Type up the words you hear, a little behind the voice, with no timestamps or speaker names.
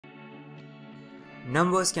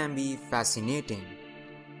Numbers can be fascinating.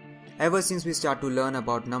 Ever since we start to learn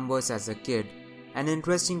about numbers as a kid, an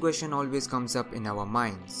interesting question always comes up in our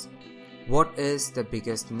minds. What is the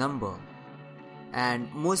biggest number?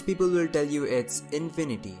 And most people will tell you it's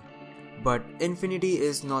infinity. But infinity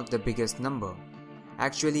is not the biggest number.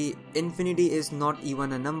 Actually, infinity is not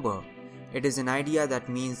even a number. It is an idea that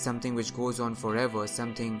means something which goes on forever,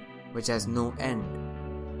 something which has no end.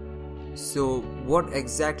 So, what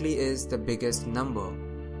exactly is the biggest number?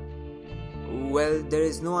 Well, there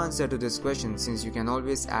is no answer to this question since you can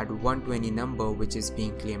always add 1 to any number which is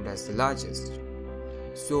being claimed as the largest.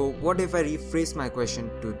 So, what if I rephrase my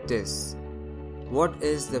question to this? What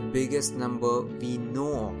is the biggest number we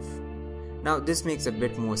know of? Now, this makes a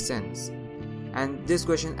bit more sense. And this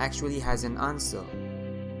question actually has an answer.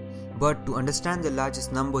 But to understand the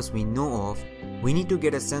largest numbers we know of, we need to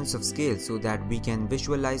get a sense of scale so that we can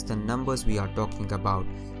visualize the numbers we are talking about,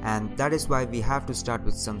 and that is why we have to start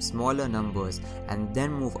with some smaller numbers and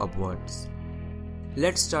then move upwards.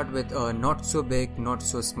 Let's start with a not so big, not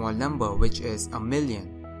so small number, which is a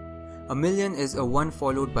million. A million is a 1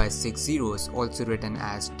 followed by 6 zeros, also written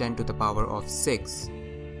as 10 to the power of 6.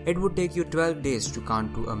 It would take you 12 days to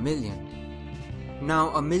count to a million. Now,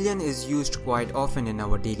 a million is used quite often in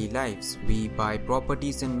our daily lives. We buy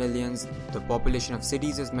properties in millions, the population of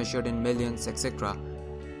cities is measured in millions, etc.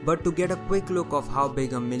 But to get a quick look of how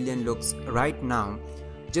big a million looks right now,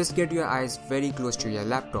 just get your eyes very close to your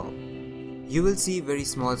laptop. You will see very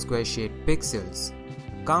small square shaped pixels.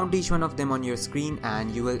 Count each one of them on your screen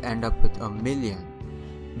and you will end up with a million.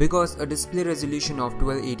 Because a display resolution of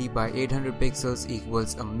 1280 by 800 pixels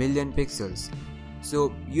equals a million pixels.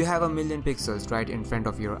 So you have a million pixels right in front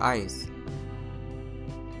of your eyes.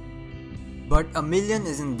 But a million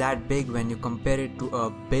isn't that big when you compare it to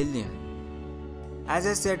a billion. As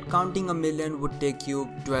I said, counting a million would take you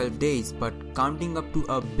 12 days, but counting up to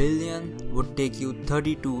a billion would take you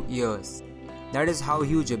 32 years. That is how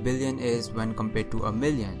huge a billion is when compared to a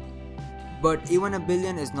million. But even a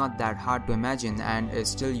billion is not that hard to imagine and is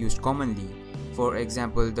still used commonly. For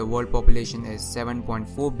example, the world population is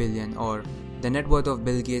 7.4 billion, or the net worth of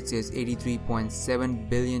Bill Gates is $83.7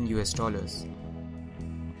 billion US.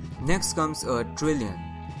 Next comes a trillion.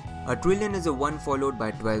 A trillion is a 1 followed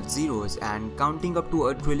by 12 zeros, and counting up to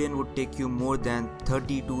a trillion would take you more than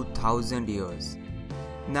 32,000 years.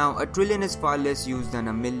 Now, a trillion is far less used than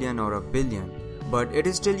a million or a billion, but it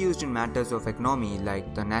is still used in matters of economy,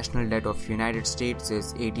 like the national debt of United States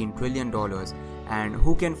is $18 trillion, and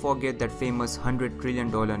who can forget that famous $100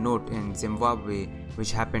 trillion note in Zimbabwe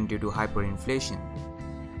which happened due to hyperinflation.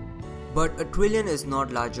 But a trillion is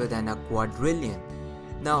not larger than a quadrillion.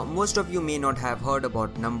 Now, most of you may not have heard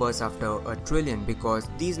about numbers after a trillion because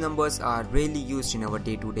these numbers are rarely used in our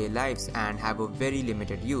day-to-day lives and have a very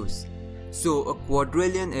limited use. So, a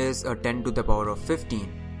quadrillion is a 10 to the power of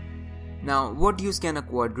 15. Now, what use can a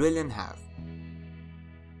quadrillion have?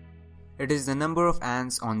 It is the number of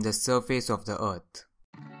ants on the surface of the earth.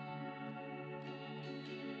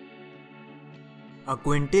 A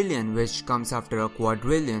quintillion, which comes after a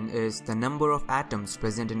quadrillion, is the number of atoms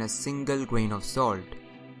present in a single grain of salt.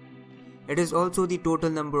 It is also the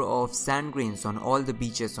total number of sand grains on all the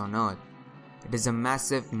beaches on earth. It is a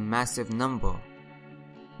massive, massive number.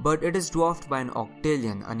 But it is dwarfed by an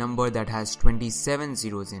octillion, a number that has 27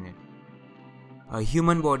 zeros in it. A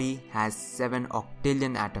human body has 7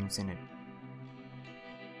 octillion atoms in it.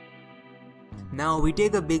 Now we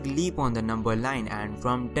take a big leap on the number line, and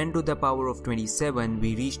from 10 to the power of 27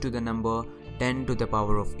 we reach to the number 10 to the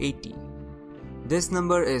power of 80. This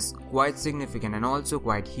number is quite significant and also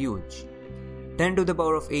quite huge. 10 to the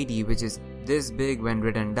power of 80, which is this big when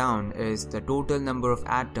written down, is the total number of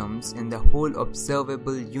atoms in the whole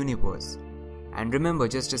observable universe. And remember,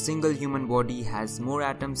 just a single human body has more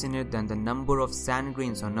atoms in it than the number of sand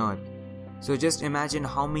grains on earth. So just imagine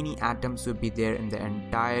how many atoms would be there in the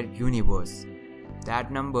entire universe.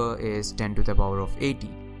 That number is 10 to the power of 80.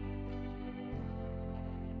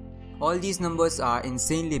 All these numbers are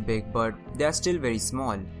insanely big, but they are still very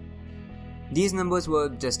small. These numbers were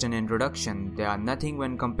just an introduction. They are nothing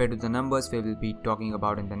when compared to the numbers we will be talking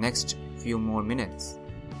about in the next few more minutes.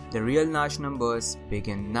 The real large numbers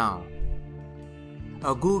begin now.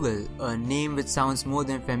 A Google, a name which sounds more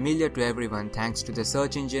than familiar to everyone thanks to the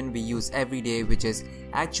search engine we use every day, which is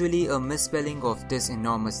actually a misspelling of this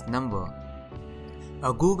enormous number.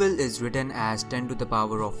 A Google is written as 10 to the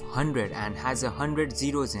power of 100 and has 100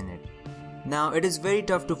 zeros in it. Now it is very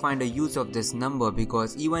tough to find a use of this number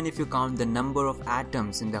because even if you count the number of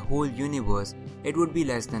atoms in the whole universe, it would be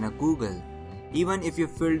less than a Google. Even if you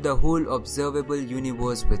filled the whole observable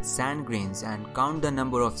universe with sand grains and count the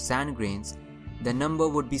number of sand grains, the number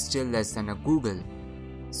would be still less than a Google.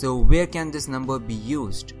 So where can this number be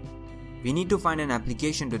used? We need to find an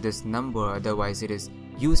application to this number, otherwise it is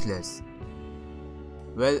useless.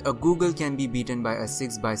 Well, a Google can be beaten by a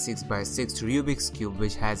 6x6x6 Rubik's Cube,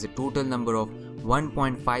 which has a total number of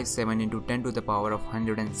 1.57 into 10 to the power of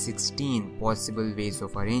 116 possible ways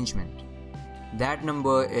of arrangement. That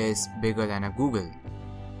number is bigger than a Google.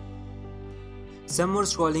 Some more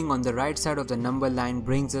scrolling on the right side of the number line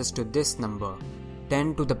brings us to this number,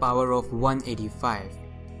 10 to the power of 185.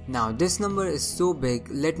 Now this number is so big,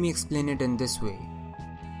 let me explain it in this way.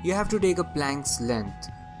 You have to take a Planck's length.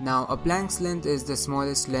 Now a Planck's length is the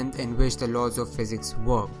smallest length in which the laws of physics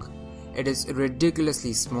work. It is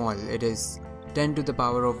ridiculously small. It is 10 to the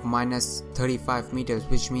power of minus 35 meters,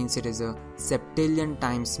 which means it is a septillion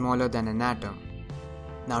times smaller than an atom.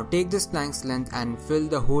 Now take this Planck's length and fill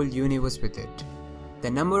the whole universe with it. The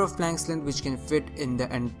number of Planck's length which can fit in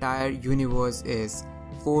the entire universe is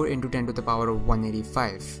 4 into 10 to the power of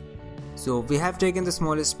 185. So we have taken the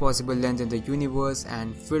smallest possible length in the universe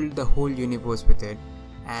and filled the whole universe with it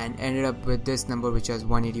and ended up with this number which has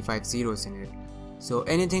 185 zeros in it. So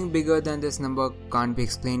anything bigger than this number can't be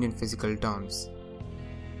explained in physical terms.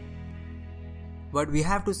 But we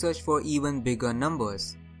have to search for even bigger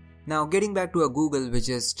numbers. Now getting back to a Google, which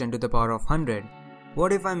is 10 to the power of 100,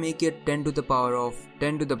 what if I make it 10 to the power of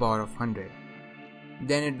 10 to the power of 100?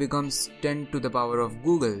 Then it becomes 10 to the power of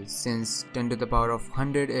Google, since 10 to the power of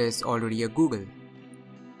 100 is already a Google.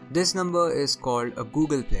 This number is called a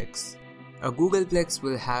Googolplex. A Googolplex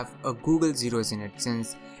will have a Google zeros in it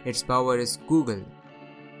since its power is Google.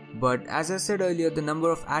 But as I said earlier, the number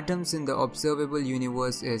of atoms in the observable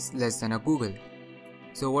universe is less than a Google.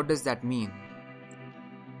 So what does that mean?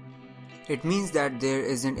 It means that there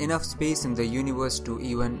isn't enough space in the universe to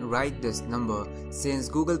even write this number, since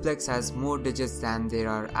Googolplex has more digits than there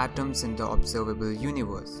are atoms in the observable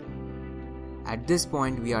universe. At this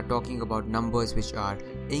point, we are talking about numbers which are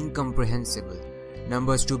incomprehensible,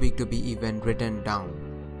 numbers too big to be even written down.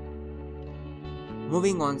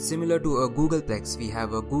 Moving on, similar to a Googolplex, we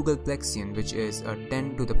have a Googolplexion, which is a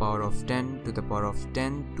 10 to the power of 10 to the power of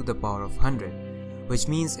 10 to the power of 100, which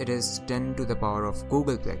means it is 10 to the power of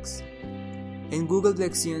Googolplex. In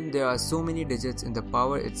Googolplexion, there are so many digits in the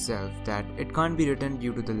power itself that it can't be written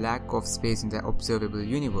due to the lack of space in the observable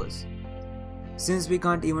universe. Since we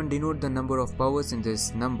can't even denote the number of powers in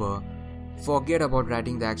this number, forget about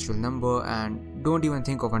writing the actual number and don't even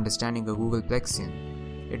think of understanding a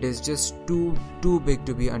Googolplexion. It is just too big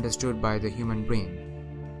to be understood by the human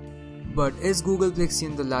brain. But is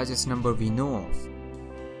Googolplexion the largest number we know of?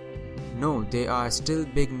 No, they are still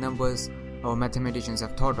big numbers our mathematicians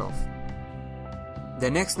have thought of. The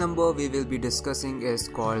next number we will be discussing is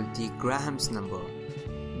called the Graham's number.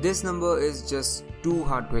 This number is just too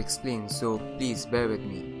hard to explain, so please bear with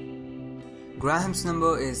me. Graham's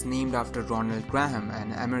number is named after Ronald Graham,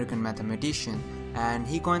 an American mathematician, and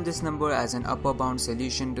he coined this number as an upper bound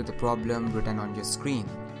solution to the problem written on your screen.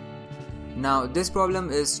 Now this problem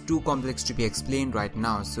is too complex to be explained right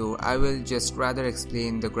now, so I will just rather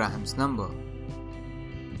explain the Graham's number.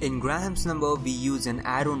 In Graham's number, we use an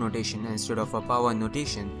arrow notation instead of a power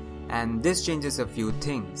notation, and this changes a few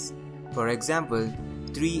things. For example,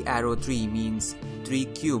 3 arrow 3 means 3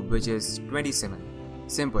 cube, which is 27.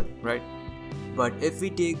 Simple, right? But if we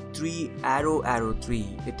take 3 arrow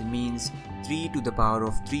 3, it means 3 to the power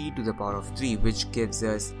of 3 to the power of 3, which gives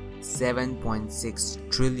us 7.6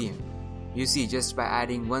 trillion. You see, just by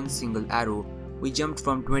adding one single arrow, we jumped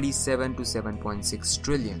from 27 to 7.6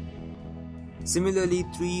 trillion. Similarly,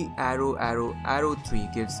 3 arrow 3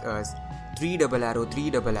 gives us 3 double arrow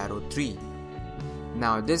 3.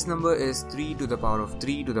 Now this number is 3 to the power of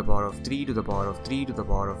 3 to the power of 3 to the power of 3 to the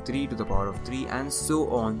power of 3 to the power of 3 and so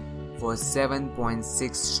on for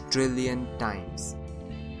 7.6 trillion times.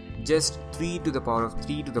 Just 3 to the power of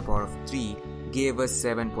 3 to the power of 3 gave us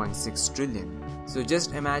 7.6 trillion. So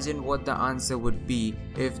just imagine what the answer would be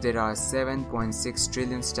if there are 7.6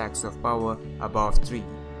 trillion stacks of power above 3.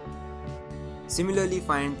 Similarly,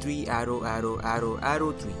 find 3 arrow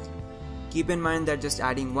 3. Keep in mind that just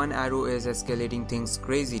adding one arrow is escalating things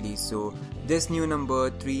crazily, so this new number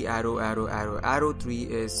 3 arrow 3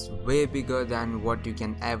 is way bigger than what you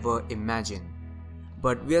can ever imagine.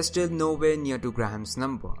 But we are still nowhere near to Graham's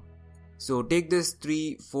number. So take this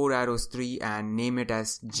 3 4 arrows 3 and name it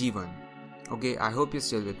as G1. Okay, I hope you're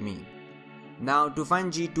still with me. Now to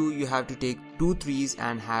find G2, you have to take 2 3s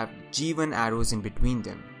and have G1 arrows in between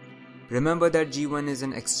them. Remember that G1 is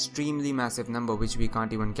an extremely massive number which we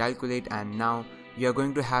can't even calculate, and now we are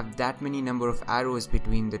going to have that many number of arrows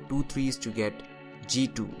between the 2 3s to get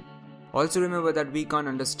G2. Also remember that we can't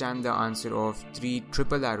understand the answer of 3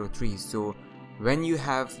 triple arrow trees, so when you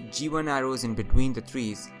have G1 arrows in between the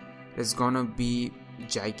trees, it's gonna be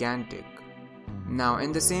gigantic. Now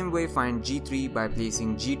in the same way, find G3 by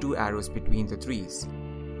placing G2 arrows between the trees.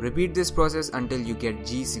 Repeat this process until you get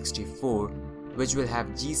G64, which will have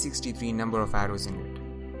G63 number of arrows in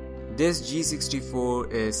it. This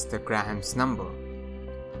G64 is the Graham's number.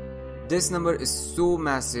 This number is so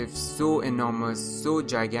massive, so enormous, so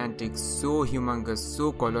gigantic, so humongous,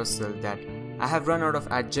 so colossal that I have run out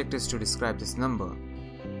of adjectives to describe this number.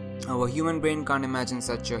 Our human brain can't imagine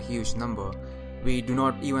such a huge number. We do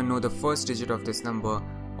not even know the first digit of this number,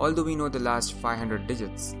 although we know the last 500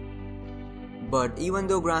 digits. But even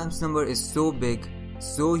though Graham's number is so big,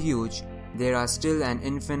 so huge, there are still an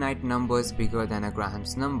infinite numbers bigger than a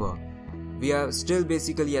Graham's number. We are still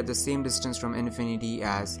basically at the same distance from infinity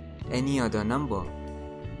as any other number.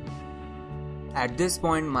 At this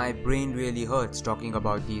point, my brain really hurts talking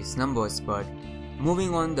about these numbers, but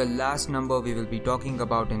moving on, the last number we will be talking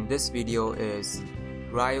about in this video is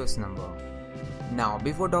Ryo's number. Now,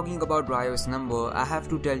 before talking about Ryo's number, I have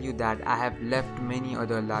to tell you that I have left many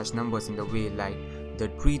other large numbers in the way, like the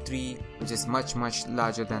 3, which is much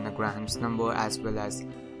larger than a Graham's number, as well as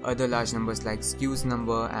other large numbers like Skew's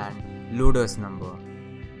number and Loader's number.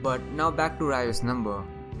 But now back to Ryo's number.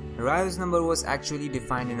 Ryo's number was actually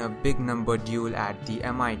defined in a big number duel at the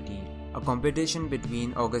MIT, a competition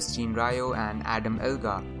between Augustine Ryo and Adam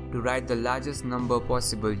Elgar to write the largest number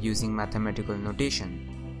possible using mathematical notation.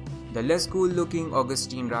 The less cool looking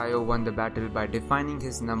Augustine Ryo won the battle by defining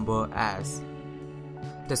his number as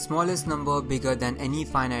the smallest number bigger than any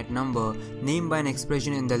finite number named by an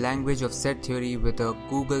expression in the language of set theory with a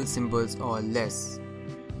Googol symbols or less.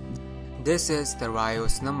 This is the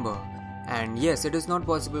Ryo's number. And yes, it is not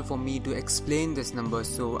possible for me to explain this number,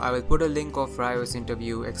 so I will put a link of Ryo's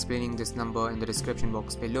interview explaining this number in the description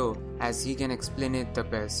box below, as he can explain it the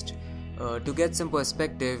best. To get some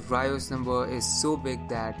perspective, Ryo's number is so big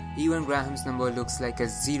that even Graham's number looks like a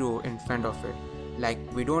 0 in front of it. Like,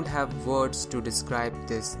 we don't have words to describe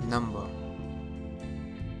this number.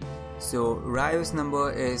 So Ryo's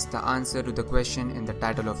number is the answer to the question in the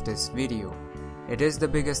title of this video. It is the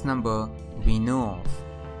biggest number we know of.